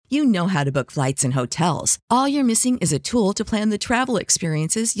You know how to book flights and hotels. All you're missing is a tool to plan the travel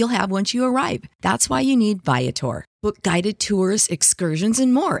experiences you'll have once you arrive. That's why you need Viator. Book guided tours, excursions,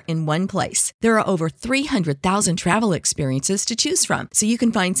 and more in one place. There are over 300,000 travel experiences to choose from, so you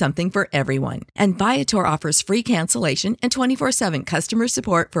can find something for everyone. And Viator offers free cancellation and 24/7 customer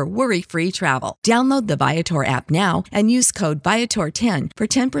support for worry-free travel. Download the Viator app now and use code Viator10 for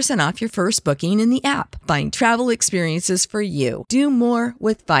 10% off your first booking in the app. Find travel experiences for you. Do more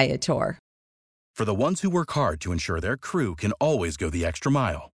with Viator. For the ones who work hard to ensure their crew can always go the extra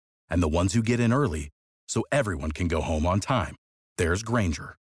mile, and the ones who get in early so everyone can go home on time, there's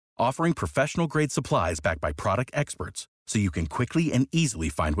Grainger, offering professional-grade supplies backed by product experts so you can quickly and easily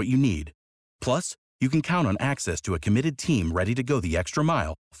find what you need. Plus, you can count on access to a committed team ready to go the extra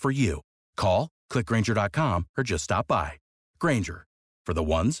mile for you. Call, click Grainger.com, or just stop by. Grainger, for the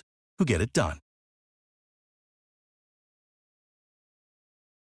ones who get it done.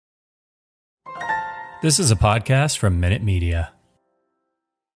 This is a podcast from Minute Media.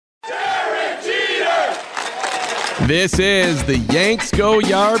 This is the Yanks Go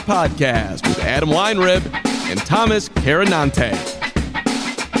Yard podcast with Adam Weinrib and Thomas Carinante.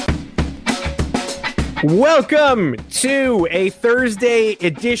 Welcome to a Thursday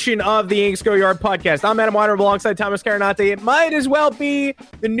edition of the Yanks Go Yard podcast. I'm Adam Weinrib alongside Thomas Carinante. It might as well be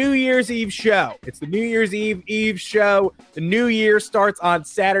the New Year's Eve show. It's the New Year's Eve show. The new year starts on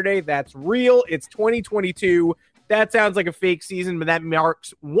Saturday. That's real. It's 2022. That sounds like a fake season, but that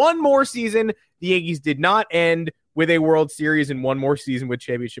marks one more season. The Yankees did not end with a World Series and one more season with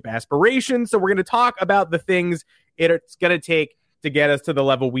championship aspirations. So we're going to talk about the things it's going to take to get us to the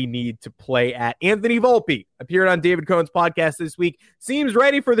level we need to play at. Anthony Volpe appeared on David Cohen's podcast this week. Seems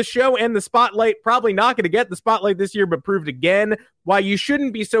ready for the show and the spotlight. Probably not going to get the spotlight this year, but proved again why you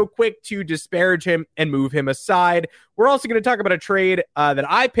shouldn't be so quick to disparage him and move him aside. We're also going to talk about a trade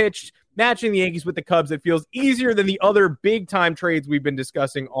that I pitched, matching the Yankees with the Cubs. That feels easier than the other big-time trades we've been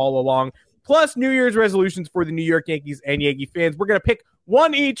discussing all along. Plus, New Year's resolutions for the New York Yankees and Yankee fans. We're going to pick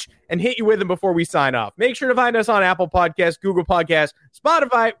one each and hit you with them before we sign off. Make sure to find us on Apple Podcasts, Google Podcasts,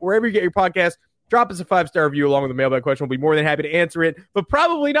 Spotify, wherever you get your podcasts. Drop us a 5-star review along with a mailbag question. We'll be more than happy to answer it, but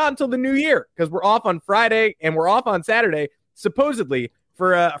probably not until the new year because we're off on Friday and we're off on Saturday, supposedly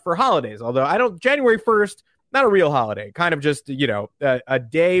for holidays. Although January 1st, not a real holiday, kind of just, a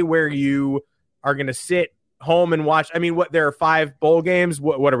day where you are going to sit home and watch. I mean, there are 5 bowl games.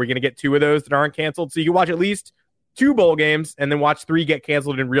 What are we going to get 2 of those that aren't canceled? So you can watch at least 2 bowl games and then watch 3 get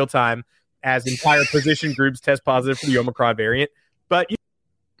canceled in real time as entire position groups test positive for the Omicron variant. But you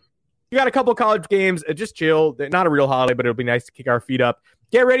got a couple college games. Just chill. They're not a real holiday, but it'll be nice to kick our feet up.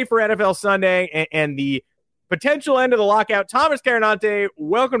 Get ready for NFL Sunday and the potential end of the lockout. Thomas Carinante,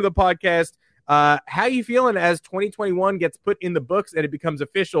 welcome to the podcast. How you feeling as 2021 gets put in the books and it becomes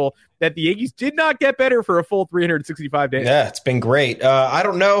official that the Yankees did not get better for a full 365 days? Yeah, it's been great. I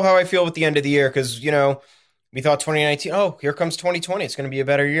don't know how I feel with the end of the year because, we thought 2019, here comes 2020. It's going to be a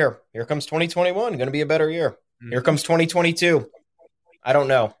better year. Here comes 2021, going to be a better year. Here comes 2022. I don't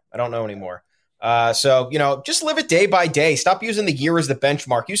know. I don't know anymore. So, just live it day by day. Stop using the year as the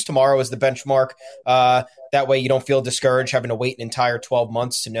benchmark. Use tomorrow as the benchmark. That way you don't feel discouraged having to wait an entire 12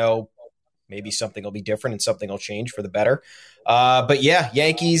 months to know maybe something will be different and something will change for the better. But yeah,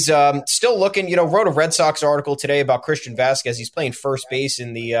 Yankees still looking, wrote a Red Sox article today about Christian Vasquez. He's playing first base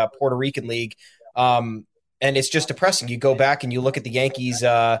in the Puerto Rican League. And it's just depressing. You go back and you look at the Yankees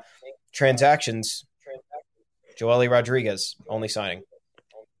transactions. Joely Rodriguez only signing.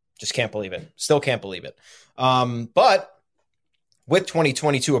 Just can't believe it. Still can't believe it. But with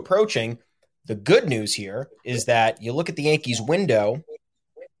 2022 approaching, the good news here is that you look at the Yankees window,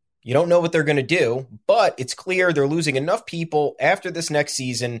 you don't know what they're going to do, but it's clear they're losing enough people after this next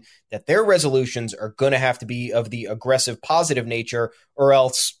season that their resolutions are going to have to be of the aggressive, positive nature, or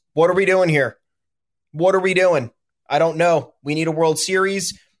else what are we doing here? What are we doing? I don't know. We need a World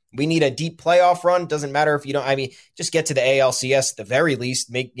Series. We need a deep playoff run. Doesn't matter if just get to the ALCS at the very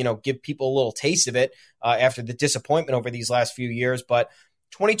least, give people a little taste of it after the disappointment over these last few years. But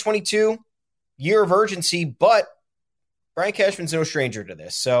 2022, year of urgency, but Brian Cashman's no stranger to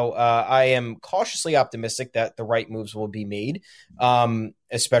this. So I am cautiously optimistic that the right moves will be made,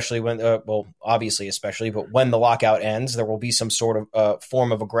 especially when, but when the lockout ends, there will be some sort of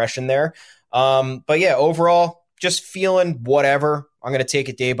form of aggression there. But yeah, overall, just feeling whatever. I'm going to take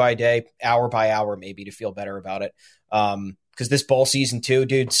it day by day, hour by hour, maybe to feel better about it. Because this bowl season too,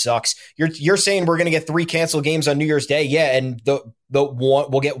 dude, sucks. You're saying we're going to get 3 canceled games on New Year's Day. Yeah. And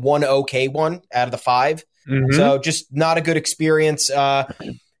we'll get 1 okay one out of the 5. Mm-hmm. So just not a good experience.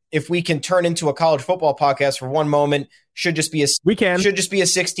 If we can turn into a college football podcast for one moment, Should just be a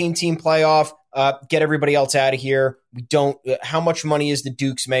 16-team playoff. Get everybody else out of here. We don't. How much money is the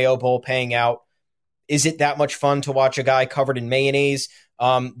Duke's Mayo Bowl paying out? Is it that much fun to watch a guy covered in mayonnaise?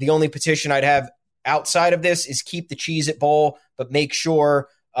 The only petition I'd have outside of this is keep the Cheez-It Bowl, but make sure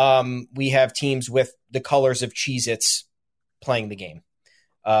we have teams with the colors of Cheez-Its playing the game.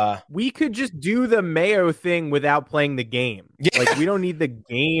 We could just do the mayo thing without playing the game. Yeah. Like, we don't need the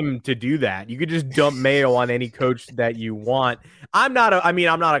game to do that. You could just dump mayo on any coach that you want. I'm not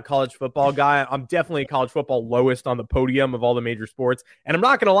a college football guy. I'm definitely college football lowest on the podium of all the major sports. And I'm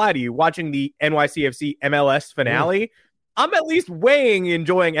not going to lie to you, watching the NYCFC MLS finale, I'm at least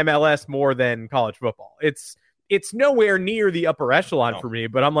enjoying MLS more than college football. It's nowhere near the upper echelon for me,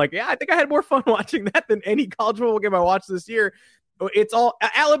 but I'm like, yeah, I think I had more fun watching that than any college football game I watched this year. It's all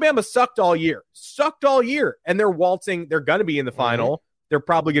Alabama sucked all year, and they're waltzing. They're going to be in the final. Mm-hmm. They're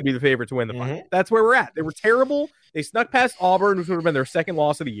probably going to be the favorite to win the final. That's where we're at. They were terrible. They snuck past Auburn, which would have been their second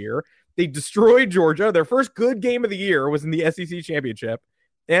loss of the year. They destroyed Georgia. Their first good game of the year was in the SEC championship,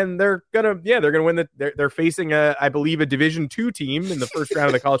 and they're gonna win they're facing I believe a Division II team in the first round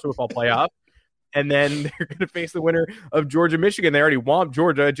of the college football playoff. And then they're going to face the winner of Georgia, Michigan. They already whomped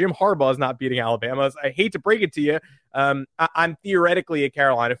Georgia. Jim Harbaugh is not beating Alabama. I hate to break it to you. I'm theoretically a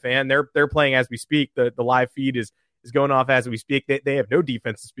Carolina fan. They're playing as we speak. The live feed is going off as we speak. They have no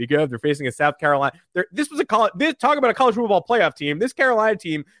defense to speak of. They're facing a South Carolina. Talk about a college football playoff team. This Carolina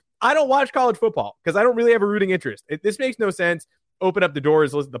team, I don't watch college football because I don't really have a rooting interest. This makes no sense. Open up the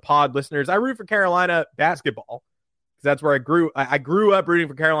doors, listen to the pod listeners. I root for Carolina basketball because that's where I grew. I grew up rooting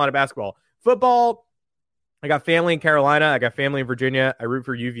for Carolina basketball. Football, I got family in Carolina. I got family in Virginia. I root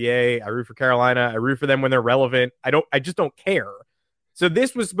for UVA. I root for Carolina. I root for them when they're relevant. I just don't care. So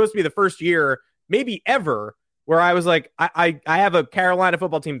this was supposed to be the first year, maybe ever, where I was like, I have a Carolina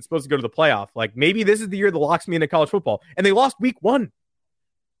football team that's supposed to go to the playoff. Like, maybe this is the year that locks me into college football. And they lost week 1.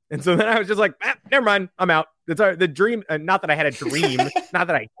 And so then I was just like, never mind. I'm out. It's the dream. Not that I had a dream, not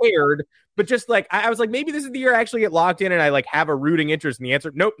that I cared, but just like, I was like, maybe this is the year I actually get locked in and I like have a rooting interest. And the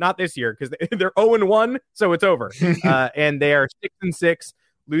answer, nope, not this year, because they're 0-1, so it's over. And they are 6-6,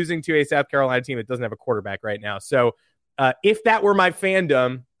 losing to a South Carolina team that doesn't have a quarterback right now. So if that were my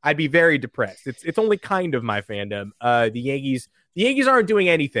fandom, I'd be very depressed. It's only kind of my fandom. The Yankees aren't doing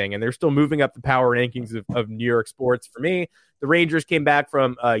anything, and they're still moving up the power rankings of New York sports. For me, the Rangers came back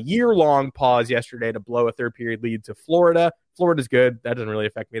from a year-long pause yesterday to blow a third-period lead to Florida. Florida's good. That doesn't really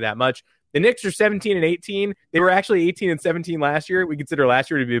affect me that much. The Knicks are 17-18. They were actually 18-17 last year. We consider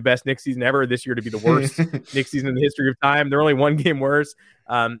last year to be the best Knicks season ever. This year to be the worst Knicks season in the history of time. They're only one game worse,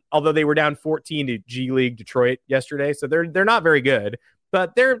 although they were down 14 to G League Detroit yesterday. So they're not very good.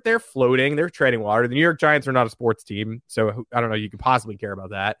 But they're floating. They're treading water. The New York Giants are not a sports team, so I don't know. You could possibly care about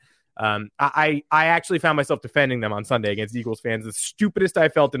that. I actually found myself defending them on Sunday against Eagles fans. The stupidest I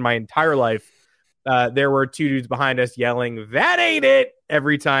felt in my entire life. There were two dudes behind us yelling, "That ain't it!"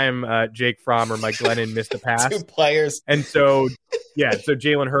 every time Jake Fromm or Mike Glennon missed a pass. Two players. And so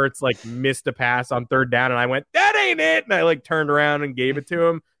Jalen Hurts like missed a pass on third down, and I went, "That ain't it!" And I like turned around and gave it to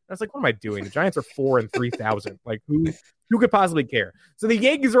him. I was like, what am I doing? The Giants are 4-3,000. Like, who could possibly care? So the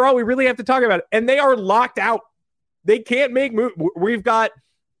Yankees are all we really have to talk about, and they are locked out. They can't make moves. We've got,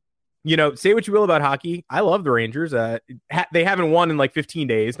 say what you will about hockey. I love the Rangers. They haven't won in like 15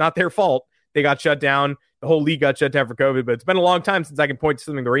 days. Not their fault. They got shut down. The whole league got shut down for COVID, but it's been a long time since I can point to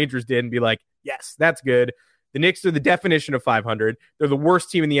something the Rangers did and be like, yes, that's good. The Knicks are the definition of 500. They're the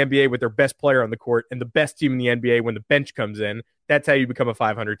worst team in the NBA with their best player on the court and the best team in the NBA when the bench comes in. That's how you become a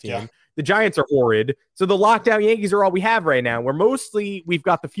 500 team. Yeah. The Giants are horrid. So the lockdown Yankees are all we have right now. We've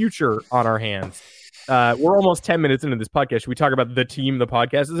got the future on our hands. We're almost 10 minutes into this podcast. Should we talk about the team the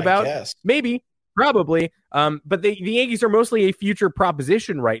podcast is about? Maybe, probably. But the Yankees are mostly a future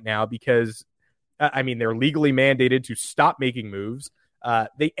proposition right now because, they're legally mandated to stop making moves.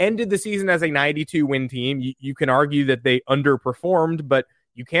 They ended the season as a 92-win team. You can argue that they underperformed, but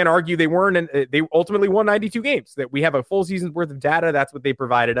you can't argue they weren't. And they ultimately won 92 games. That we have a full season's worth of data. That's what they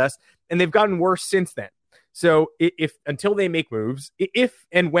provided us, and they've gotten worse since then. So if until they make moves, if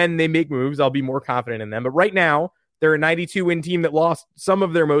and when they make moves, I'll be more confident in them. But right now, they're a 92-win team that lost some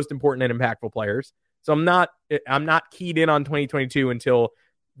of their most important and impactful players. So I'm not keyed in on 2022 until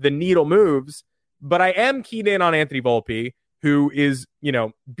the needle moves. But I am keyed in on Anthony Volpe, who is,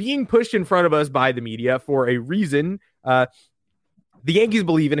 being pushed in front of us by the media for a reason. The Yankees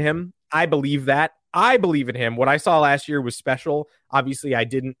believe in him. I believe that. I believe in him. What I saw last year was special. Obviously, I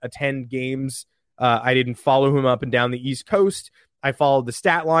didn't attend games. I didn't follow him up and down the East Coast. I followed the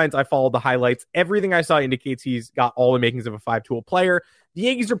stat lines. I followed the highlights. Everything I saw indicates he's got all the makings of a 5-tool player. The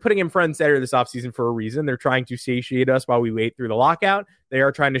Yankees are putting him front and center this offseason for a reason. They're trying to satiate us while we wait through the lockout. They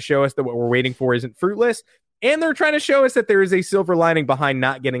are trying to show us that what we're waiting for isn't fruitless. And they're trying to show us that there is a silver lining behind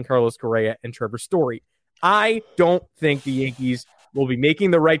not getting Carlos Correa and Trevor Story. I don't think the Yankees will be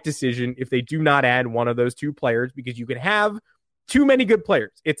making the right decision if they do not add one of those two players, because you can have too many good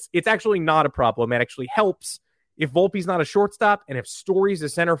players. It's actually not a problem. It actually helps if Volpe's not a shortstop and if Story's a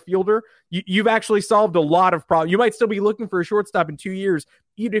center fielder. You've actually solved a lot of problems. You might still be looking for a shortstop in 2 years,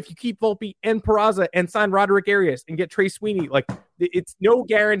 even if you keep Volpe and Peraza and sign Roderick Arias and get Trey Sweeney. Like, it's no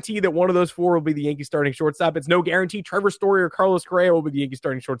guarantee that one of those four will be the Yankees starting shortstop. It's no guarantee Trevor Story or Carlos Correa will be the Yankees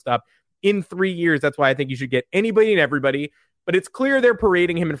starting shortstop in 3 years. That's why I think you should get anybody and everybody. But it's clear they're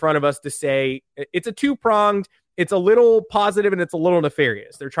parading him in front of us to say it's a two-pronged. It's a little positive and it's a little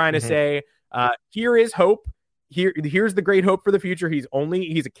nefarious. They're trying to say, here is hope. Here's the great hope for the future. He's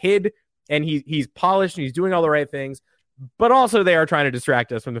a kid and he's polished and he's doing all the right things. But also they are trying to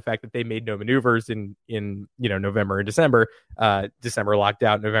distract us from the fact that they made no maneuvers in November and December. December locked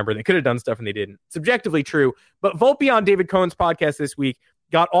out. November they could have done stuff and they didn't. Subjectively true. But Volpe on David Cohen's podcast this week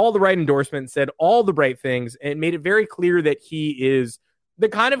got all the right endorsements, said all the right things, and made it very clear that he is the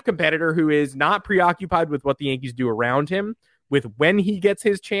kind of competitor who is not preoccupied with what the Yankees do around him, with when he gets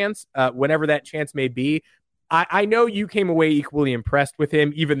his chance, whenever that chance may be. I know you came away equally impressed with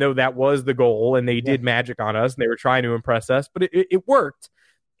him, even though that was the goal and they did magic on us and they were trying to impress us, but it worked.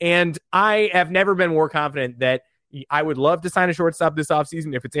 And I have never been more confident that I would love to sign a shortstop this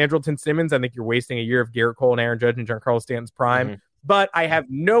offseason. If it's Andrelton Simmons, I think you're wasting a year of Garrett Cole and Aaron Judge and Giancarlo Stanton's prime. But I have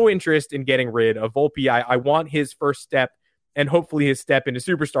no interest in getting rid of Volpe. I want his first step and hopefully his step into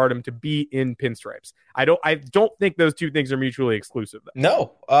superstardom to be in pinstripes. I don't think those two things are mutually exclusive, though.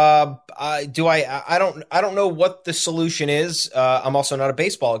 No. I don't know what the solution is. I'm also not a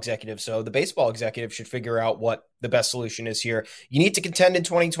baseball executive, so the baseball executive should figure out what the best solution is here. You need to contend in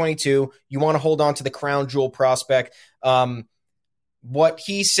 2022. You want to hold on to the crown jewel prospect. What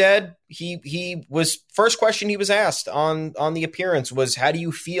he said, he was first question he was asked on the appearance was, how do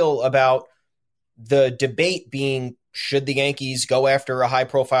you feel about the debate being, should the Yankees go after a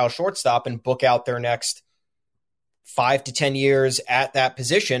high-profile shortstop and book out their next 5 to 10 years at that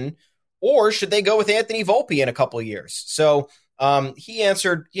position, or should they go with Anthony Volpe in a couple of years? So he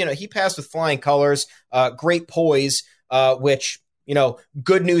answered, he passed with flying colors, great poise, which,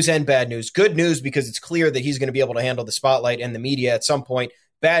 good news and bad news. Good news because it's clear that he's going to be able to handle the spotlight and the media at some point.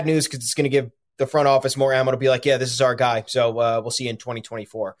 Bad news because it's going to give the front office more ammo to be like, yeah, this is our guy. So we'll see you in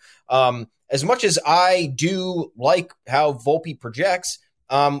 2024. As much as I do like how Volpe projects,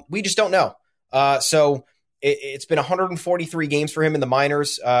 we just don't know. So it's been 143 games for him in the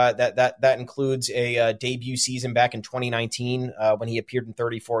minors. That includes a debut season back in 2019 when he appeared in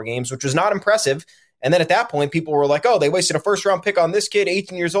 34 games, which was not impressive. And then at that point, people were like, oh, they wasted a first-round pick on this kid,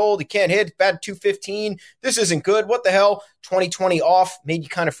 18 years old. He can't hit, batted .215. This isn't good. What the hell? 2020 off, made you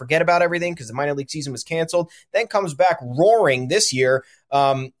kind of forget about everything because the minor league season was canceled. Then comes back roaring this year,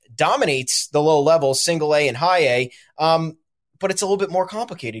 dominates the low levels, single A and high A. But it's a little bit more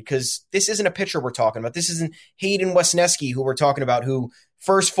complicated because this isn't a pitcher we're talking about. This isn't Hayden Wesneski who we're talking about, who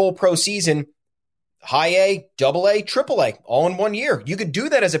first full pro season, high A, double A, triple A, all in 1 year. You could do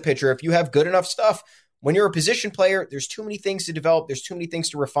that as a pitcher if you have good enough stuff. When you're a position player, there's too many things to develop. There's too many things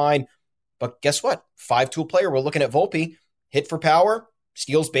to refine. But guess what? 5-tool player. We're looking at Volpe. Hit for power,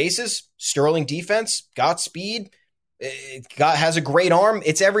 steals bases, sterling defense, got speed, has a great arm.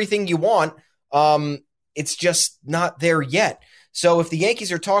 It's everything you want. It's just not there yet. So if the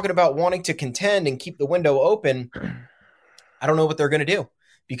Yankees are talking about wanting to contend and keep the window open, I don't know what they're going to do.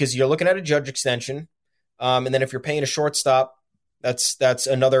 Because you're looking at a Judge extension, and then if you're paying a shortstop, that's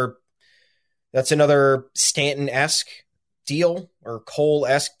another Stanton-esque deal or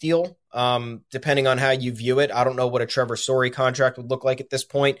Cole-esque deal, depending on how you view it. I don't know what a Trevor Story contract would look like at this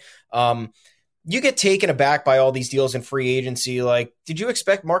point. You get taken aback by all these deals in free agency. Like, did you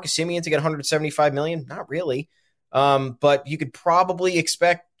expect Marcus Semien to get $175 million? Not really, but you could probably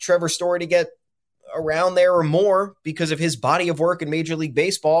expect Trevor Story to get around there or more because of his body of work in Major League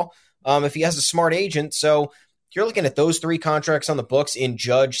Baseball, if he has a smart agent. So you're looking at those three contracts on the books in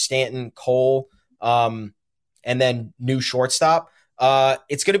Judge, Stanton, Cole, and then new shortstop.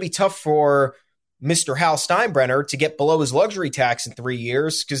 It's going to be tough for Mr. Hal Steinbrenner to get below his luxury tax in 3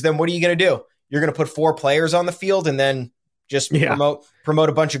 years, because then what are you going to do? You're going to put 4 players on the field and then just promote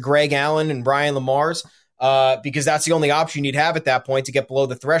a bunch of Greg Allen and Brian Lamars, because that's the only option you'd have at that point to get below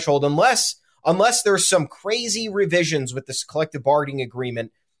the threshold, unless there's some crazy revisions with this collective bargaining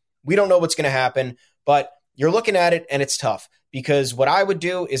agreement. We don't know what's going to happen, but you're looking at it and it's tough, because what I would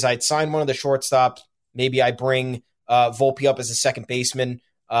do is I'd sign one of the shortstops. Maybe I bring Volpe up as a second baseman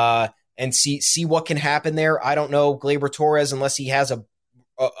and see what can happen there. I don't know. Gleyber Torres, unless he has a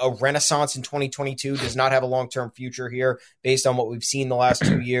renaissance in 2022, does not have a long-term future here based on what we've seen the last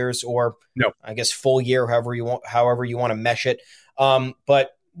 2 years, or no, I guess full year, however you want to mesh it.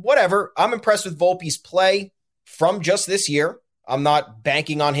 But whatever. I'm impressed with Volpe's play from just this year. I'm not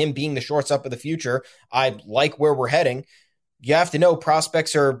banking on him being the shortstop of the future. I like where we're heading. You have to know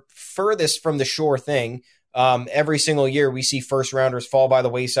prospects are furthest from the sure thing. Every single year we see first rounders fall by the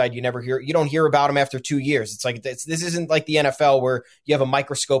wayside. You don't hear about them after 2 years. It's like, this isn't like the NFL where you have a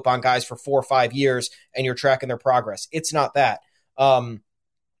microscope on guys for 4 or 5 years and you're tracking their progress. It's not that.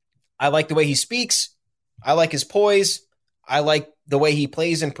 I like the way he speaks. I like his poise. I like the way he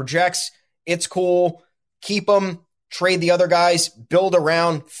plays and projects. It's cool. Keep him, trade the other guys, build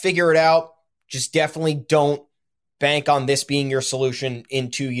around, figure it out. Just definitely don't bank on this being your solution in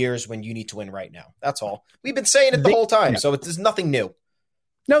 2 years when you need to win right now. That's all. We've been saying it the whole time, so it's nothing new.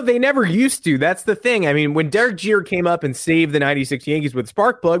 No, they never used to. That's the thing. I mean, when Derek Jeter came up and saved the 96 Yankees with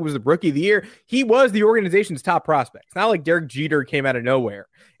Sparkplug, was the rookie of the year, he was the organization's top prospect. It's not like Derek Jeter came out of nowhere.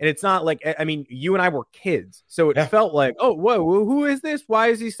 And it's not like, I mean, you and I were kids, so it felt like, oh, whoa, who is this? Why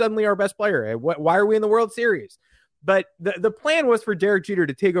is he suddenly our best player? Why are we in the World Series? But the plan was for Derek Jeter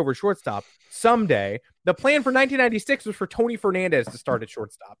to take over shortstop someday. The plan for 1996 was for Tony Fernandez to start at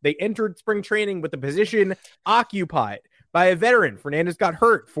shortstop. They entered spring training with the position occupied by a veteran. Fernandez got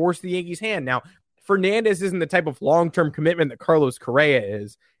hurt, forced the Yankees' hand. Now, Fernandez isn't the type of long-term commitment that Carlos Correa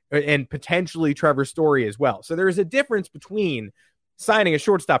is, and potentially Trevor Story as well. So there is a difference between signing a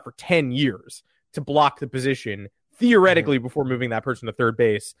shortstop for 10 years to block the position, theoretically, before moving that person to third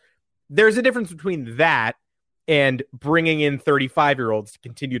base. There's a difference between that and bringing in 35-year-olds to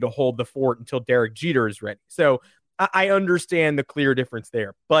continue to hold the fort until Derek Jeter is ready. So I understand the clear difference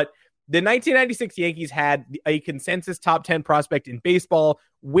there. But the 1996 Yankees had a consensus top 10 prospect in baseball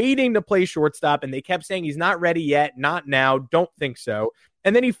waiting to play shortstop, and they kept saying he's not ready yet, not now, don't think so.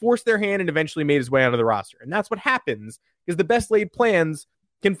 And then he forced their hand and eventually made his way onto the roster. And that's what happens, because the best laid plans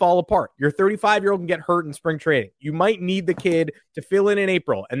can fall apart. Your 35-year-old can get hurt in spring training. You might need the kid to fill in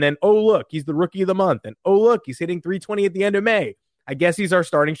April. And then, oh, look, he's the rookie of the month. And, oh, look, he's hitting 320 at the end of May. I guess he's our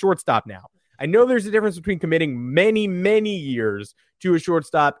starting shortstop now. I know there's a difference between committing many, many years to a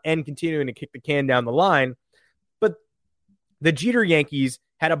shortstop and continuing to kick the can down the line. But the Jeter Yankees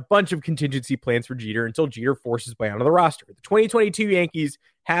had a bunch of contingency plans for Jeter until Jeter forced his way onto the roster. The 2022 Yankees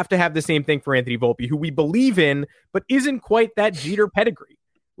have to have the same thing for Anthony Volpe, who we believe in, but isn't quite that Jeter pedigree.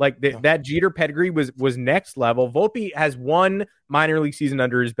 Like that Jeter pedigree was next level. Volpe has one minor league season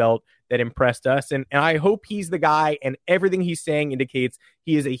under his belt that impressed us. And I hope he's the guy, and everything he's saying indicates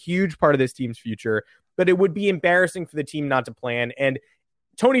he is a huge part of this team's future. But it would be embarrassing for the team not to plan. And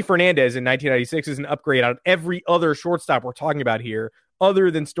Tony Fernandez in 1996 is an upgrade on every other shortstop we're talking about here, other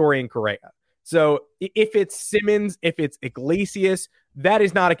than Story and Correa. So if it's Simmons, if it's Iglesias, that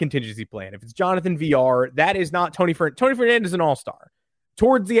is not a contingency plan. If it's Jonathan VR, that is not Tony Fernandez. Tony Fernandez is an all-star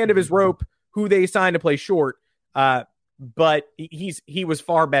towards the end of his rope, who they signed to play short. But he was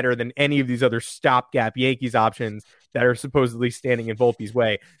far better than any of these other stopgap Yankees options that are supposedly standing in Volpe's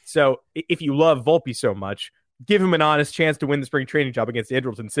way. So if you love Volpe so much, give him an honest chance to win the spring training job against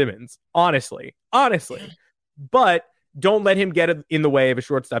Andrelton Simmons. Honestly. But don't let him get in the way of a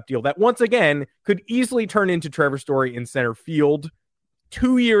shortstop deal that, once again, could easily turn into Trevor Story in center field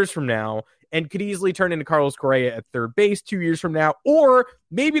 2 years from now, and could easily turn into Carlos Correa at third base 2 years from now. Or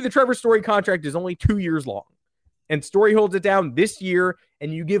maybe the Trevor Story contract is only 2 years long, and Story holds it down this year,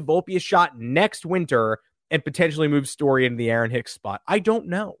 and you give Volpe a shot next winter and potentially move Story into the Aaron Hicks spot. I don't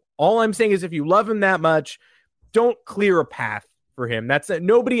know. All I'm saying is, if you love him that much, don't clear a path for him.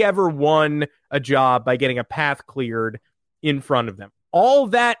 Nobody ever won a job by getting a path cleared in front of them. All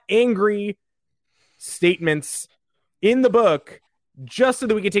that angry statements in the book just so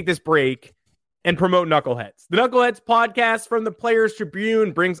that we can take this break and promote Knuckleheads. The Knuckleheads podcast from the Players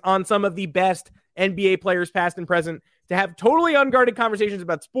Tribune brings on some of the best NBA players, past and present, to have totally unguarded conversations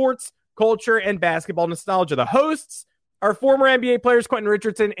about sports, culture, and basketball nostalgia. The hosts are former NBA players Quentin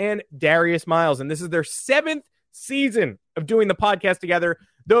Richardson and Darius Miles, and this is their 7th season of doing the podcast together,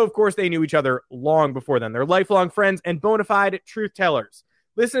 though, of course, they knew each other long before then. They're lifelong friends and bona fide truth tellers.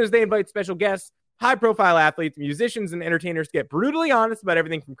 Listeners, they invite special guests, high-profile athletes, musicians, and entertainers to get brutally honest about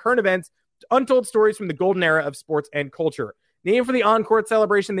everything from current events to untold stories from the golden era of sports and culture. Named for the on-court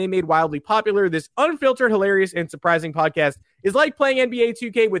celebration they made wildly popular, this unfiltered, hilarious, and surprising podcast is like playing NBA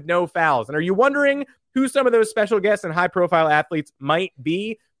 2K with no fouls. And are you wondering who some of those special guests and high-profile athletes might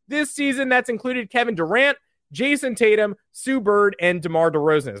be? This season, that's included Kevin Durant, Jason Tatum, Sue Bird, and DeMar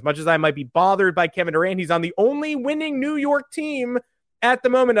DeRozan. As much as I might be bothered by Kevin Durant, he's on the only winning New York team at the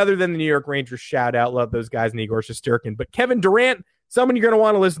moment, other than the New York Rangers. Shout out, love those guys, and Igor Shesterkin. But Kevin Durant, someone you're going to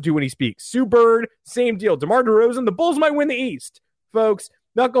want to listen to when he speaks. Sue Bird, same deal. DeMar DeRozan, the Bulls might win the East. Folks,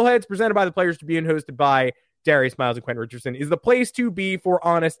 Knuckleheads, presented by the Players Tribune, hosted by Darius Miles and Quentin Richardson, is the place to be for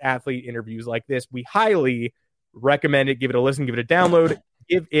honest athlete interviews like this. We highly recommend it. Give it a listen, give it a download,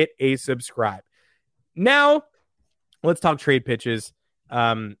 give it a subscribe. Now, let's talk trade pitches.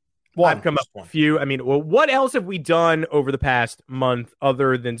 I've come up with a few. I mean, what else have we done over the past month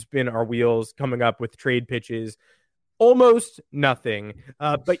other than spin our wheels coming up with trade pitches? Almost nothing.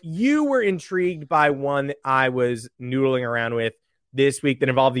 But you were intrigued by one that I was noodling around with this week that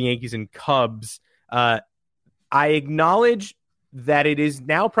involved the Yankees and Cubs. I acknowledge that it is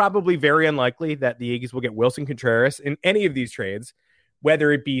now probably very unlikely that the Yankees will get Wilson Contreras in any of these trades,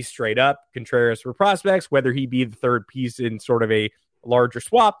 whether it be straight up Contreras for prospects, whether he be the third piece in sort of a larger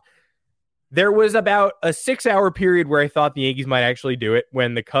swap. There was about a 6-hour period where I thought the Yankees might actually do it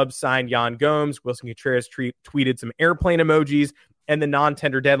when the Cubs signed Yan Gomes. Wilson Contreras tweeted some airplane emojis, and the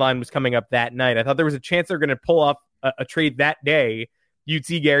non-tender deadline was coming up that night. I thought there was a chance they're going to pull off a trade that day. You'd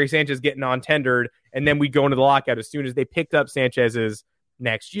see Gary Sanchez getting non-tendered, and then we'd go into the lockout as soon as they picked up Sanchez's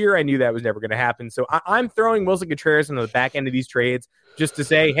next year. I knew that was never going to happen. So I'm throwing Wilson Contreras into the back end of these trades just to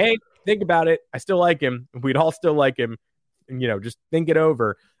say, hey, think about it. I still like him. We'd all still like him. And, just think it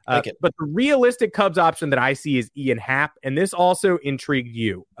over. But the realistic Cubs option that I see is Ian Happ, and this also intrigued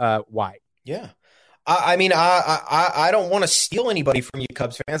you. Why? Yeah. I don't want to steal anybody from you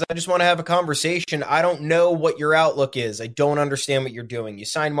Cubs fans. I just want to have a conversation. I don't know what your outlook is. I don't understand what you're doing. You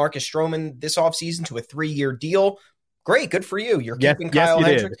signed Marcus Stroman this offseason to a 3-year deal. Great. Good for you. You're keeping Kyle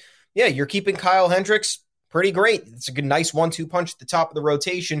Hendricks. Yeah, you're keeping Kyle Hendricks. Pretty great. It's a good, nice 1-2 punch at the top of the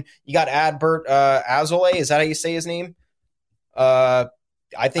rotation. You got Adbert Alzolay. Is that how you say his name? I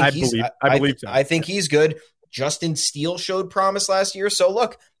believe so. I think he's good. Justin Steele showed promise last year. So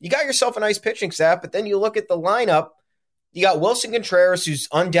look, you got yourself a nice pitching staff, but then you look at the lineup. You got Wilson Contreras, who's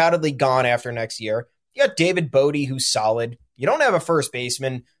undoubtedly gone after next year. You got David Bodie, who's solid. You don't have a first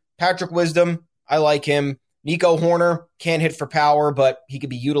baseman. Patrick Wisdom, I like him. Nico Horner can't hit for power, but he could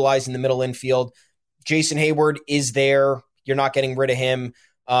be utilized in the middle infield. Jason Hayward is there. You're not getting rid of him.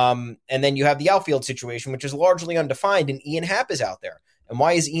 And then you have the outfield situation, which is largely undefined, and Ian Happ is out there. And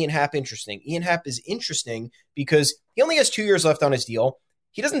why is Ian Happ interesting? Ian Happ is interesting because he only has 2 years left on his deal.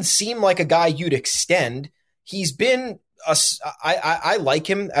 He doesn't seem like a guy you'd extend. He's been I like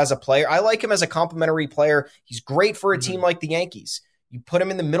him as a player. I like him as a complimentary player. He's great for a team like the Yankees. You put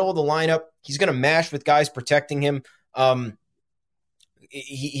him in the middle of the lineup, he's going to mash with guys protecting him.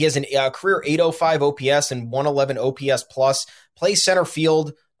 He has a career 805 OPS and 111 OPS plus. Plays center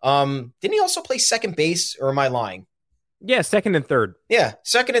field. Didn't he also play second base, or am I lying? Yeah, second and third. Yeah,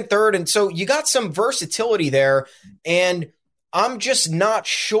 second and third. And so you got some versatility there. And I'm just not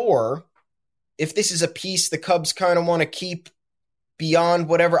sure if this is a piece the Cubs kind of want to keep beyond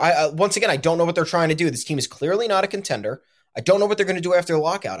whatever. Once again, I don't know what they're trying to do. This team is clearly not a contender. I don't know what they're going to do after the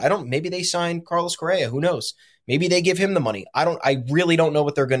lockout. Maybe they sign Carlos Correa. Who knows? Maybe they give him the money. I really don't know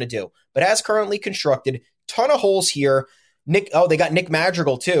what they're going to do. But as currently constructed, ton of holes here. They got Nick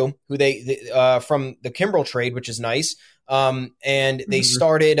Madrigal too, who they from the Kimbrel trade, which is nice. And they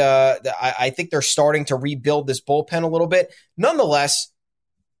started, I think they're starting to rebuild this bullpen a little bit. Nonetheless,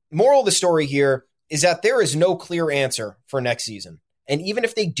 moral of the story here is that there is no clear answer for next season. And even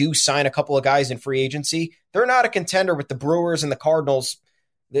if they do sign a couple of guys in free agency, they're not a contender with the Brewers and the Cardinals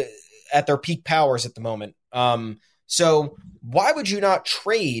at their peak powers at the moment. So why would you not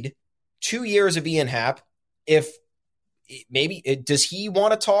trade 2 years of Ian Happ if does he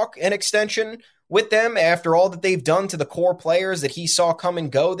want to talk an extension with them after all that they've done to the core players that he saw come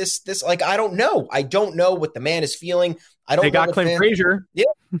and go? I don't know. I don't know what the man is feeling. They got Clint Frazier.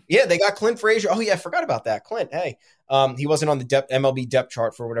 Yeah, they got Clint Frazier. Oh yeah, I forgot about that. Clint. Hey, he wasn't on the MLB depth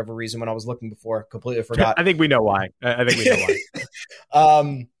chart for whatever reason when I was looking before. Completely forgot. I think we know why.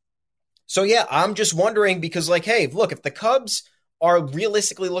 So yeah, I'm just wondering because hey, look, if the Cubs are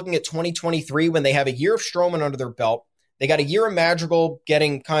realistically looking at 2023 when they have a year of Stroman under their belt, they got a year of Madrigal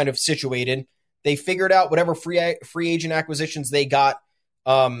getting kind of situated. They figured out whatever free agent acquisitions they got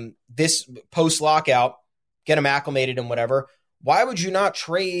this post-lockout, get them acclimated and whatever. Why would you not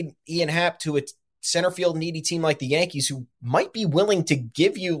trade Ian Happ to a center field needy team like the Yankees who might be willing to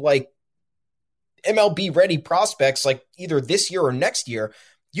give you MLB-ready prospects either this year or next year?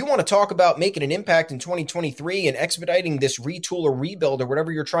 You want to talk about making an impact in 2023 and expediting this retool or rebuild or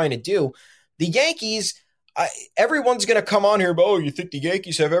whatever you're trying to do. The Yankees, everyone's going to come on here, but you think the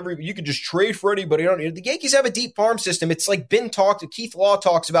Yankees have you could just trade for anybody. The Yankees have a deep farm system. It's like been talked, Keith Law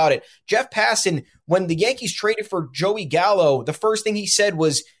talks about it. Jeff Passan, when the Yankees traded for Joey Gallo, the first thing he said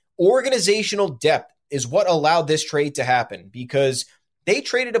was organizational depth is what allowed this trade to happen, because they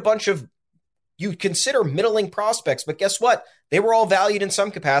traded a bunch of, you consider middling prospects, but guess what? They were all valued in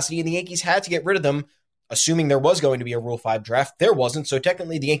some capacity, and the Yankees had to get rid of them, assuming there was going to be a Rule 5 draft. There wasn't, so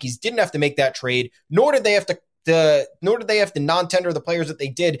technically the Yankees didn't have to make that trade, nor did they have to non-tender the players that they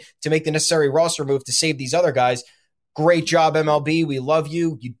did to make the necessary roster move to save these other guys. Great job, MLB. We love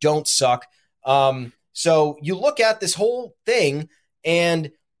you. You don't suck. So you look at this whole thing,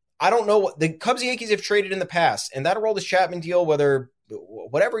 and I don't know what the Cubs and Yankees have traded in the past, and that Aroldis Chapman deal,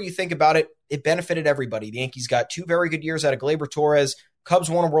 whatever you think about it, it benefited everybody. The Yankees got 2 very good years out of Gleyber Torres. Cubs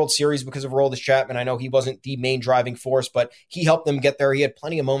won a World Series because of Aroldis Chapman. I know he wasn't the main driving force, but he helped them get there. He had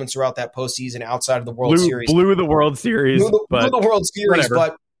plenty of moments throughout that postseason outside of the World Series. Blew the World Series. Blew the World Series, whatever.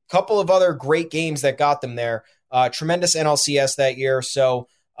 But a couple of other great games that got them there. Tremendous NLCS that year. So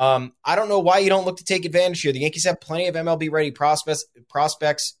I don't know why you don't look to take advantage here. The Yankees have plenty of MLB-ready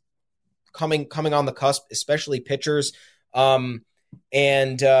prospects coming on the cusp, especially pitchers.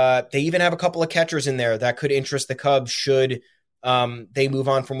 And they even have a couple of catchers in there that could interest the Cubs should they move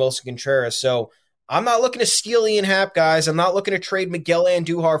on from Wilson Contreras. So I'm not looking to steal Ian Happ, guys. I'm not looking to trade Miguel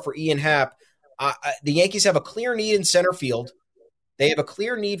Andujar for Ian Happ. The Yankees have a clear need in center field. They have a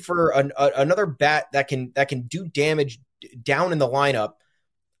clear need for another bat that can do damage down in the lineup.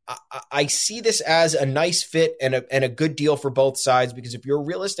 I see this as a nice fit and a good deal for both sides, because if you're a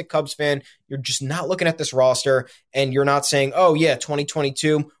realistic Cubs fan, you're just not looking at this roster and you're not saying, oh yeah,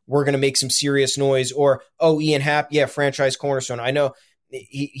 2022, we're going to make some serious noise, or, oh, Ian Happ, yeah, franchise cornerstone. I know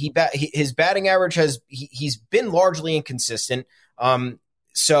his batting average he's been largely inconsistent.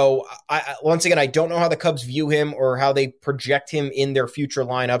 So once again, I don't know how the Cubs view him or how they project him in their future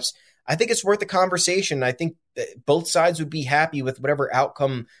lineups. I think it's worth a conversation. I think that both sides would be happy with whatever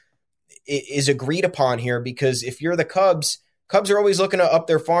outcome is agreed upon here, because if you're the Cubs are always looking to up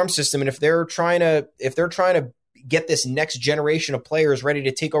their farm system, and if they're trying to get this next generation of players ready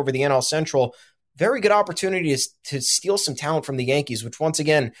to take over the NL Central, very good opportunity to steal some talent from the Yankees, which, once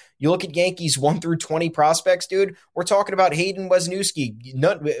again, you look at Yankees 1 through 20 prospects, dude, we're talking about Hayden Wesniewski.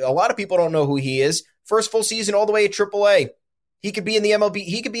 A lot of people don't know who he is. First full season all the way at AAA. He could be in the MLB.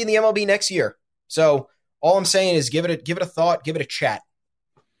 He could be in the MLB next year. So all I'm saying is give it a thought, give it a chat.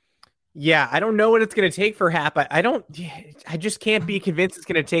 Yeah, I don't know what it's going to take for Happ. I just can't be convinced it's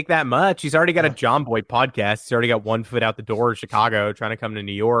going to take that much. He's already got a John Boy podcast. He's already got one foot out the door in Chicago, trying to come to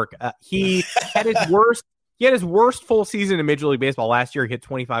New York. He had his worst full season in Major League Baseball last year. He hit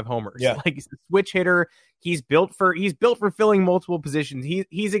 25 homers. Yeah. Like, he's a switch hitter. He's built for filling multiple positions.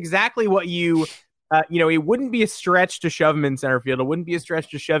 He's exactly what it wouldn't be a stretch to shove him in center field. It wouldn't be a stretch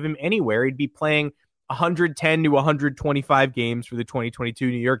to shove him anywhere. He'd be playing 110 to 125 games for the 2022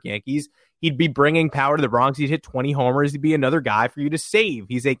 New York Yankees. He'd be bringing power to the Bronx. He'd hit 20 homers. He'd be another guy for you to save.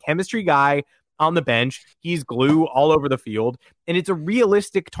 He's a chemistry guy on the bench. He's glue all over the field, and it's a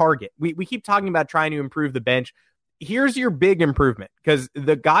realistic target. We keep talking about trying to improve the bench. Here's your big improvement, because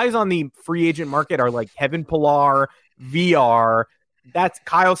the guys on the free agent market are like Kevin Pillar, VR. That's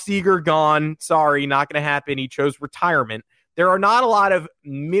Kyle Seager gone. Sorry, not going to happen. He chose retirement. There are not a lot of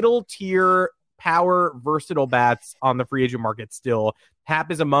middle tier power versatile bats on the free agent market still.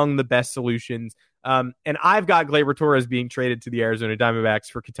 Happ is among the best solutions. And I've got Gleyber Torres being traded to the Arizona Diamondbacks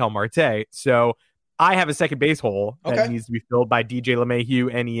for Ketel Marte. So I have a second base hole that needs to be filled by DJ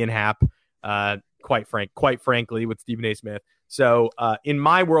LeMahieu and Ian Happ, quite frankly, with Stephen A. Smith. So in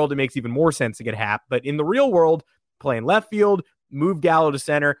my world, it makes even more sense to get Happ. But in the real world, play in left field, move Gallo to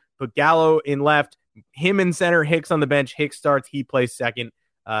center, put Gallo in left, him in center, Hicks on the bench. Hicks starts, he plays second.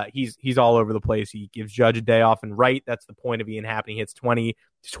 He's all over the place. He gives Judge a day off and right. That's the point of Ian Happ. He hits 20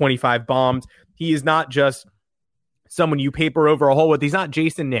 to 25 bombs. He is not just someone you paper over a hole with. He's not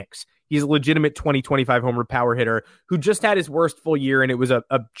Jason Nix. He's a legitimate 20-25 homer power hitter who just had his worst full year, and it was a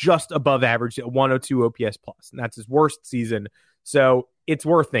just above average, a 102 OPS plus, and that's his worst season. So it's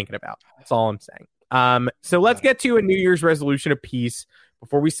worth thinking about. That's all I'm saying. So let's get to a New Year's resolution apiece.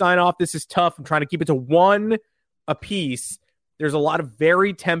 Before we sign off, this is tough. I'm trying to keep it to one apiece. There's a lot of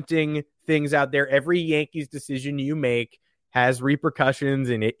very tempting things out there. Every Yankees decision you make has repercussions,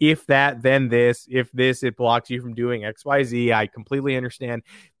 and if that, then this. If this, it blocks you from doing X, Y, Z. I completely understand.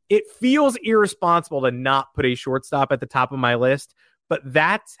 It feels irresponsible to not put a shortstop at the top of my list, but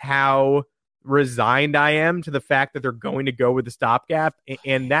that's how resigned I am to the fact that they're going to go with the stopgap,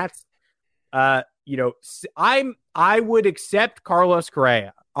 and that's, I would accept Carlos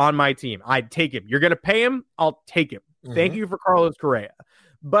Correa on my team. I'd take him. You're going to pay him? I'll take him. Thank you for Carlos Correa.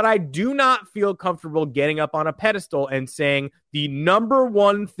 But I do not feel comfortable getting up on a pedestal and saying the number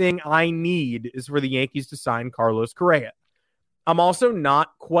one thing I need is for the Yankees to sign Carlos Correa. I'm also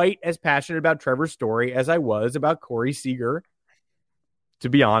not quite as passionate about Trevor Story as I was about Corey Seager. To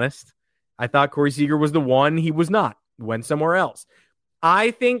be honest, I thought Corey Seager was the one. He was not. Went somewhere else.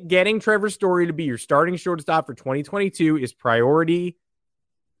 I think getting Trevor Story to be your starting shortstop for 2022 is priority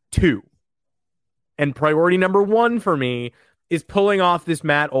 2. And priority number 1 for me is pulling off this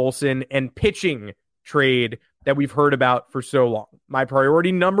Matt Olson and pitching trade that we've heard about for so long. My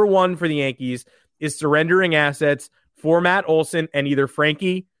priority number 1 for the Yankees is surrendering assets for Matt Olson and either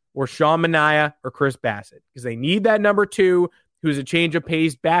Frankie or Sean Manaea or Chris Bassett, because they need that number 2 who's a change of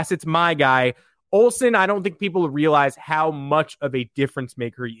pace. Bassett's my guy. Olson, I don't think people realize how much of a difference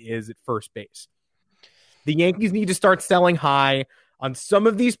maker he is at first base. The Yankees need to start selling high on some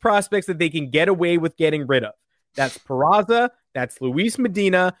of these prospects that they can get away with getting rid of. That's Peraza, that's Luis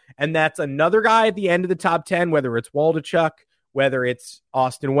Medina, and that's another guy at the end of the top 10, whether it's Waldichuk, whether it's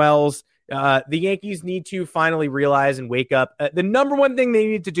Austin Wells. The Yankees need to finally realize and wake up. The number one thing they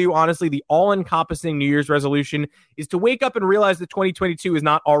need to do, honestly, the all-encompassing New Year's resolution, is to wake up and realize that 2022 is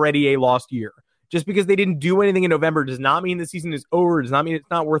not already a lost year. Just because they didn't do anything in November does not mean the season is over. Does not mean it's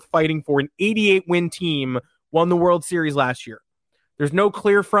not worth fighting for. An 88-win team won the World Series last year. There's no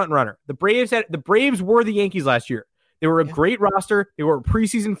clear front runner. The Braves were the Yankees last year. They were a great roster. They were a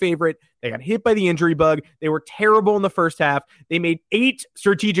preseason favorite. They got hit by the injury bug. They were terrible in the first half. They made 8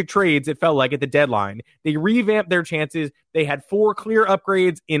 strategic trades, it felt like, at the deadline. They revamped their chances. They had 4 clear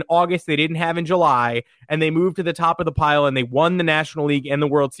upgrades in August they didn't have in July, and they moved to the top of the pile, and they won the National League and the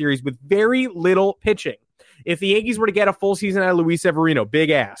World Series with very little pitching. If the Yankees were to get a full season out of Luis Severino, big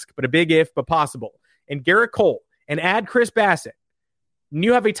ask, but a big if, but possible, and Garrett Cole, and add Chris Bassett, and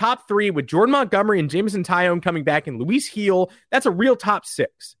you have a top 3 with Jordan Montgomery and Jameson Taillon coming back and Luis Gil, that's a real top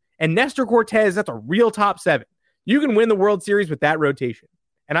 6. And Nestor Cortez, that's a real top 7. You can win the World Series with that rotation.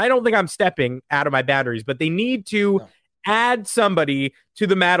 And I don't think I'm stepping out of my boundaries, but they need to add somebody to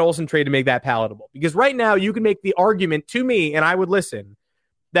the Matt Olson trade to make that palatable. Because right now you can make the argument to me, and I would listen,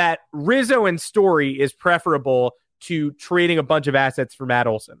 that Rizzo and Story is preferable to trading a bunch of assets for Matt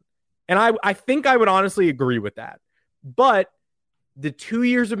Olson. And I think I would honestly agree with that. But the 2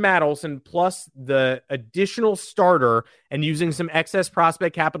 years of Matt Olson plus the additional starter and using some excess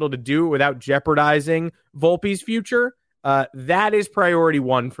prospect capital to do it without jeopardizing Volpe's future, that is priority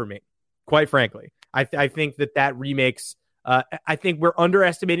 1 for me, quite frankly. I think that remakes, I think we're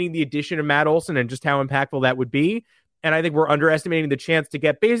underestimating the addition of Matt Olson and just how impactful that would be. And I think we're underestimating the chance to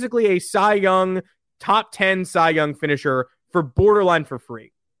get basically a Cy Young, top 10 Cy Young finisher for borderline for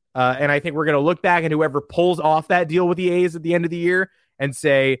free. And I think we're going to look back at whoever pulls off that deal with the A's at the end of the year and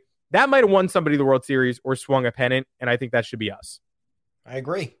say, that might have won somebody the World Series or swung a pennant, and I think that should be us. I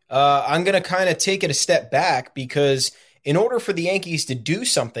agree. I'm going to kind of take it a step back because in order for the Yankees to do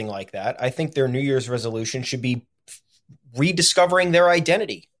something like that, I think their New Year's resolution should be rediscovering their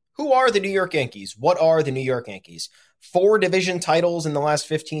identity. Who are the New York Yankees? What are the New York Yankees? 4 division titles in the last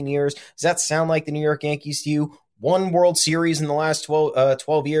 15 years. Does that sound like the New York Yankees to you? 1 World Series in the last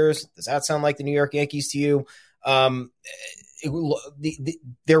 12 years. Does that sound like the New York Yankees to you?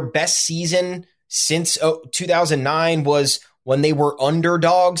 Their best season since 2009 was when they were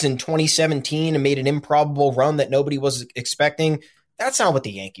underdogs in 2017 and made an improbable run that nobody was expecting. That's not what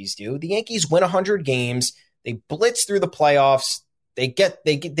the Yankees do. The Yankees win 100 games. They blitz through the playoffs. They get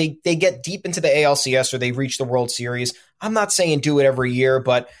deep into the ALCS or they reach the World Series. I'm not saying do it every year,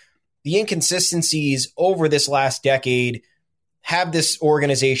 but the inconsistencies over this last decade have this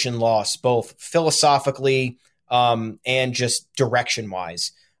organization lost, both philosophically and just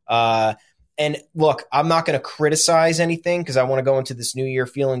direction-wise. And look, I'm not going to criticize anything because I want to go into this new year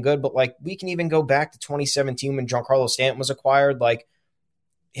feeling good, but like we can even go back to 2017 when Giancarlo Stanton was acquired. Like,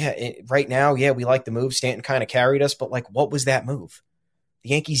 right now, we like the move. Stanton kind of carried us, but like, what was that move? The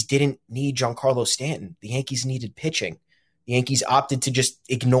Yankees didn't need Giancarlo Stanton. The Yankees needed pitching. The Yankees opted to just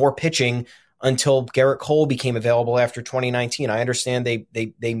ignore pitching until Garrett Cole became available after 2019. I understand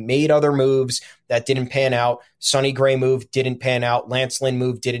they made other moves that didn't pan out. Sonny Gray move didn't pan out. Lance Lynn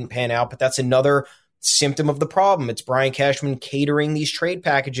move didn't pan out, but that's another symptom of the problem. It's Brian Cashman catering these trade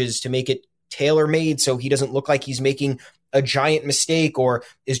packages to make it tailor-made so he doesn't look like he's making a giant mistake or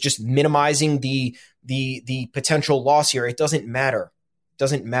is just minimizing the potential loss here. It doesn't matter. It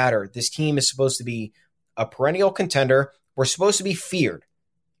doesn't matter. This team is supposed to be a perennial contender. We're supposed to be feared.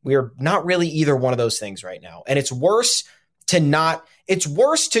 We are not really either one of those things right now. And it's worse to not. It's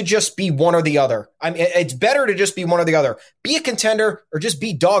worse to just be one or the other. I mean, it's better to just be one or the other. Be a contender or just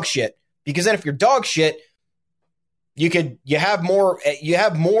be dog shit. Because then if you're dog shit, you have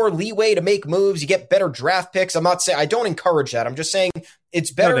more leeway to make moves. You get better draft picks. I'm not saying I don't encourage that. I'm just saying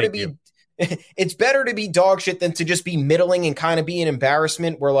it's better it's better to be dog shit than to just be middling and kind of be an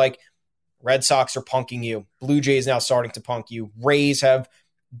embarrassment where like Red Sox are punking you. Blue Jays now starting to punk you.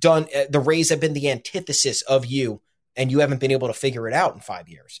 The Rays have been the antithesis of you, and you haven't been able to figure it out in 5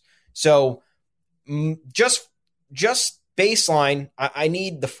 years. So just baseline, I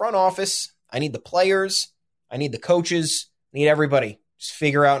need the front office. I need the players. I need the coaches. I need everybody. Just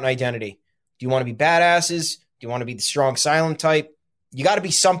figure out an identity. Do you want to be badasses? Do you want to be the strong silent type? You got to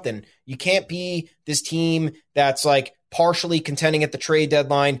be something. You can't be this team that's like partially contending at the trade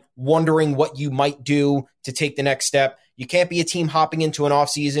deadline, wondering what you might do to take the next step. You can't be a team hopping into an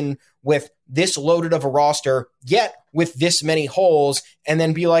offseason with this loaded of a roster, yet with this many holes, and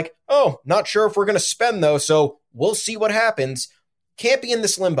then be like, oh, not sure if we're going to spend those, so we'll see what happens. Can't be in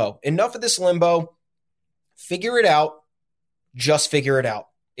this limbo. Enough of this limbo. Figure it out. Just figure it out.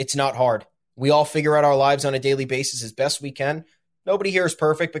 It's not hard. We all figure out our lives on a daily basis as best we can. Nobody here is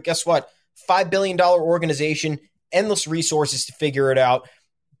perfect, but guess what? $5 billion organization, endless resources to figure it out.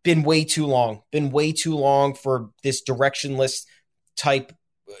 Been way too long. Been way too long for this directionless type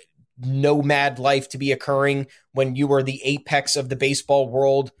nomad life to be occurring when you were the apex of the baseball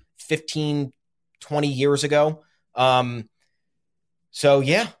world 15, 20 years ago. So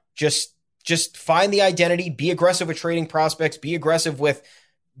yeah, just find the identity, be aggressive with trading prospects, be aggressive with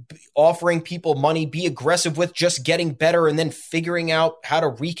offering people money, be aggressive with just getting better and then figuring out how to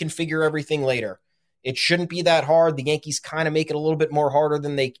reconfigure everything later. It shouldn't be that hard. The Yankees kind of make it a little bit more harder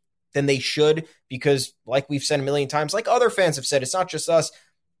than they should because, like we've said a million times, like other fans have said, it's not just us.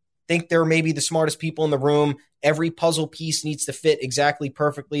 Think they're maybe the smartest people in the room. Every puzzle piece needs to fit exactly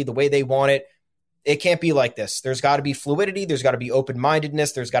perfectly the way they want it. It can't be like this. There's got to be fluidity. There's got to be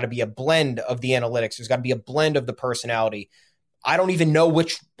open-mindedness. There's got to be a blend of the analytics. There's got to be a blend of the personality. I don't even know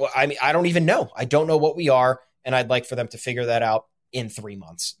I don't even know. I don't know what we are, and I'd like for them to figure that out in 3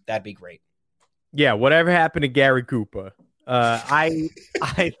 months. That'd be great. Yeah, whatever happened to Gary Cooper? I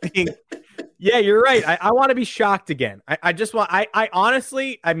think, yeah, you're right. I want to be shocked again. I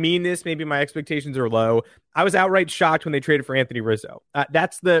honestly, I mean this, maybe my expectations are low. I was outright shocked when they traded for Anthony Rizzo.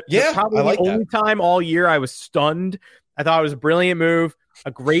 That's probably the only time all year I was stunned. I thought it was a brilliant move,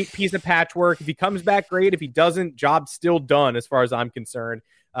 a great piece of patchwork. If he comes back, great. If he doesn't, job's still done as far as I'm concerned.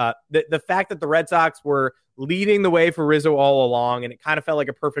 The fact that the Red Sox were leading the way for Rizzo all along, and it kind of felt like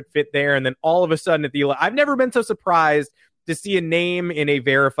a perfect fit there. And then all of a sudden I've never been so surprised to see a name in a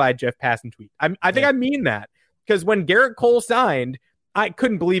verified Jeff Passan tweet. I think I mean that because when Garrett Cole signed, I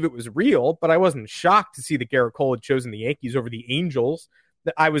couldn't believe it was real, but I wasn't shocked to see that Garrett Cole had chosen the Yankees over the Angels.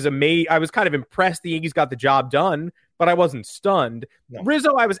 I was amazed. I was kind of impressed the Yankees got the job done, but I wasn't stunned. No.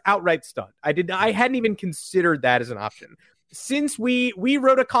 Rizzo, I was outright stunned. I hadn't even considered that as an option. Since we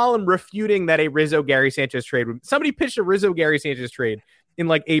wrote a column refuting that a Rizzo-Gary Sanchez trade, somebody pitched a Rizzo-Gary Sanchez trade in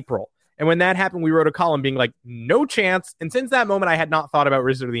like April. And when that happened, we wrote a column being like, no chance. And since that moment, I had not thought about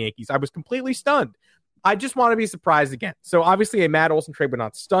Rizzo to the Yankees. I was completely stunned. I just want to be surprised again. So obviously a Matt Olson trade would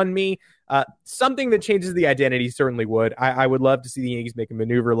not stun me. Something that changes the identity certainly would. I would love to see the Yankees make a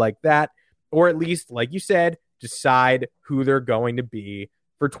maneuver like that, or at least, like you said, decide who they're going to be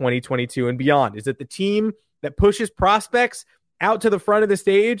for 2022 and beyond. Is it the team that pushes prospects out to the front of the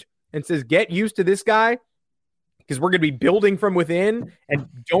stage and says, get used to this guy because we're going to be building from within and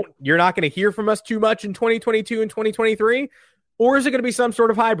you're not going to hear from us too much in 2022 and 2023? Or is it going to be some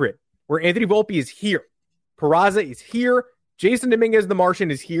sort of hybrid where Anthony Volpe is here, Peraza is here, Jason Dominguez, the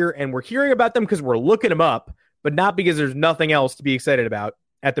Martian, is here, and we're hearing about them because we're looking them up, but not because there's nothing else to be excited about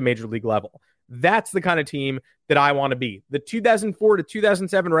at the major league level. That's the kind of team that I want to be. The 2004 to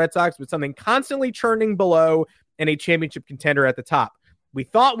 2007 Red Sox with something constantly churning below and a championship contender at the top. We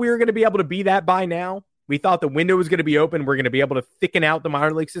thought we were going to be able to be that by now. We thought the window was going to be open. We're going to be able to thicken out the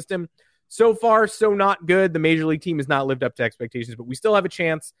minor league system. So far, so not good. The major league team has not lived up to expectations, but we still have a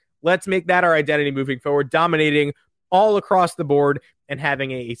chance. Let's make that our identity moving forward, dominating all across the board and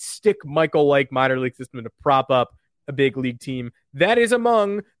having a stick Michael-like minor league system to prop up a big league team that is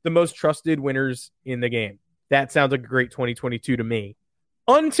among the most trusted winners in the game. That sounds like a great 2022 to me.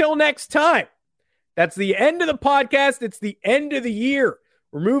 Until next time, that's the end of the podcast. It's the end of the year.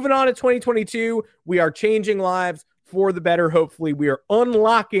 We're moving on to 2022. We are changing lives for the better. Hopefully, we are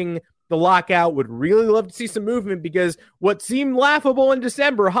unlocking the lockout. Would really love to see some movement because what seemed laughable in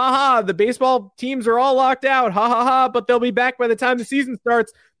December, the baseball teams are all locked out, but they'll be back by the time the season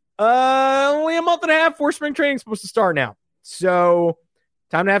starts. Only a month and a half before spring training is supposed to start now. So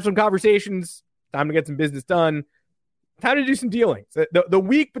time to have some conversations, time to get some business done, time to do some dealings. The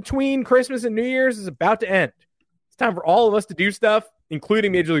week between Christmas and New Year's is about to end. It's time for all of us to do stuff,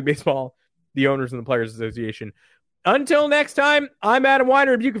 including Major League Baseball, the owners, and the Players Association. Until next time, I'm Adam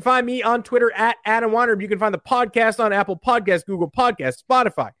Weinrib. You can find me on Twitter at Adam Weinrib. You can find the podcast on Apple Podcasts, Google Podcasts,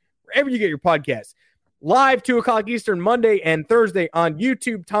 Spotify, wherever you get your podcasts. Live 2 o'clock Eastern, Monday and Thursday on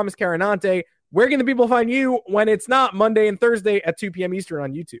YouTube. Thomas Carinante. Where can the people find you when it's not Monday and Thursday at 2 p.m. Eastern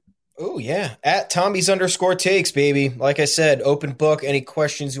on YouTube? Oh, yeah. At Tommy's_takes, baby. Like I said, open book. Any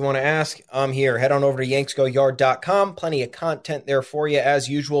questions you want to ask, I'm here. Head on over to yanksgoyard.com. Plenty of content there for you as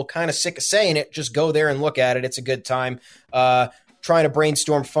usual. Kind of sick of saying it. Just go there and look at it. It's a good time. Trying to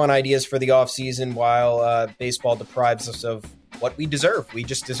brainstorm fun ideas for the offseason while baseball deprives us of what we deserve. We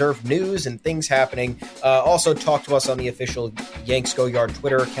just deserve news and things happening. Also, talk to us on the official Yanks Go Yard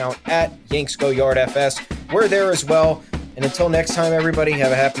Twitter account at Yanks Go Yard FS. We're there as well. And until next time, everybody,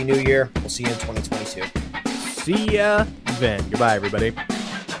 have a happy new year. We'll see you in 2022. See ya then. Goodbye, everybody.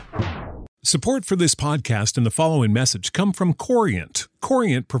 Support for this podcast and the following message come from Corient.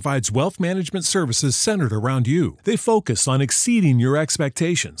 Corient provides wealth management services centered around you. They focus on exceeding your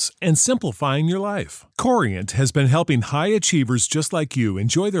expectations and simplifying your life. Corient has been helping high achievers just like you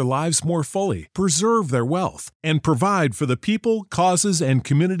enjoy their lives more fully, preserve their wealth, and provide for the people, causes, and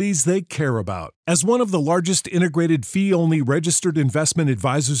communities they care about. As one of the largest integrated fee-only registered investment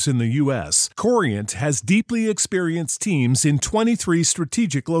advisors in the U.S., Corient has deeply experienced teams in 23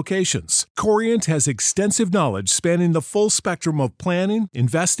 strategic locations. Corient has extensive knowledge spanning the full spectrum of planning,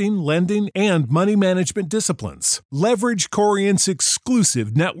 investing, lending, and money management disciplines. Leverage Corient's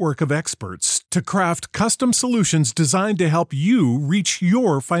exclusive network of experts to craft custom solutions designed to help you reach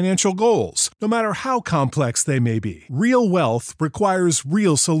your financial goals, no matter how complex they may be. Real wealth requires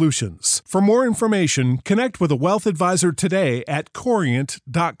real solutions. For more information, connect with a wealth advisor today at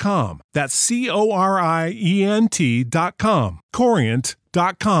Corient.com. That's Corient.com.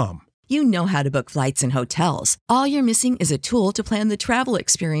 Corient.com. You know how to book flights and hotels. All you're missing is a tool to plan the travel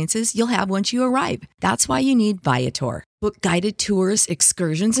experiences you'll have once you arrive. That's why you need Viator. Book guided tours,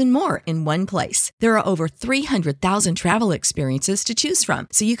 excursions, and more in one place. There are over 300,000 travel experiences to choose from,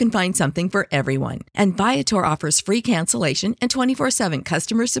 so you can find something for everyone. And Viator offers free cancellation and 24/7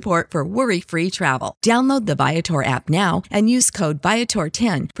 customer support for worry-free travel. Download the Viator app now and use code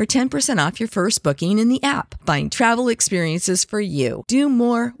Viator10 for 10% off your first booking in the app. Find travel experiences for you. Do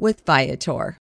more with Viator.